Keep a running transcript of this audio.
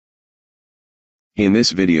In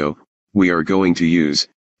this video, we are going to use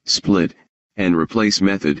split and replace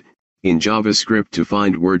method in JavaScript to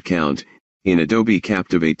find word count in Adobe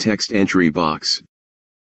Captivate text entry box.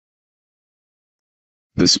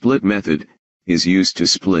 The split method is used to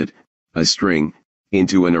split a string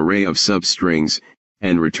into an array of substrings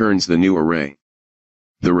and returns the new array.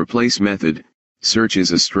 The replace method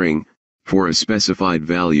searches a string for a specified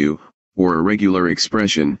value or a regular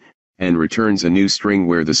expression and returns a new string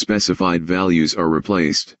where the specified values are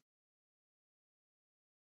replaced.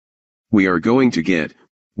 We are going to get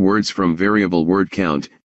words from variable word count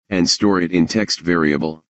and store it in text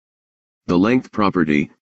variable. The length property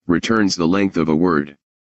returns the length of a word.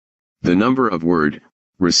 The number of word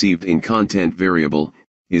received in content variable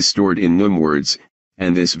is stored in numWords,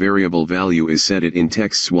 and this variable value is set it in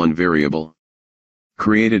texts1 variable.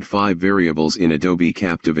 Created 5 variables in Adobe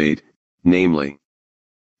Captivate, namely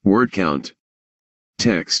word count,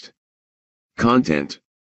 text, content,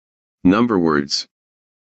 number words,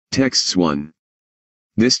 texts1.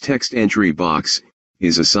 This text entry box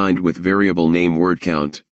is assigned with variable name word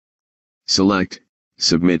count. Select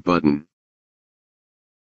Submit button.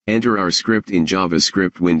 Enter our script in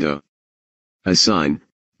JavaScript window. Assign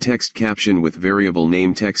text caption with variable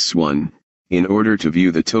name texts1 in order to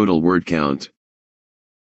view the total word count.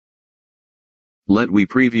 Let we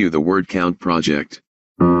preview the word count project.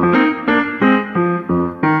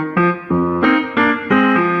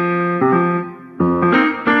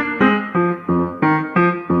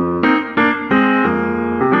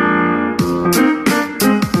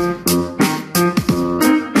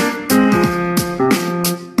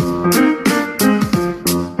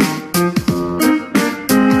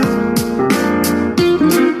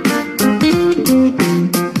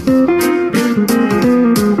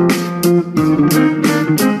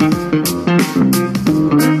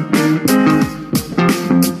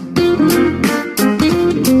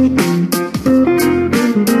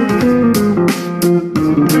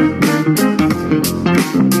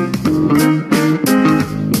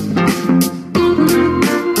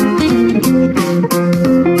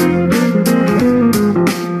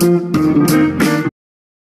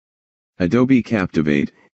 Adobe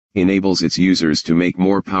Captivate enables its users to make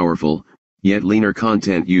more powerful, yet leaner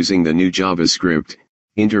content using the new JavaScript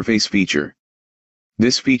interface feature.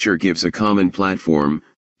 This feature gives a common platform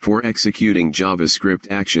for executing JavaScript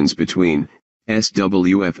actions between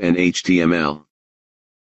SWF and HTML.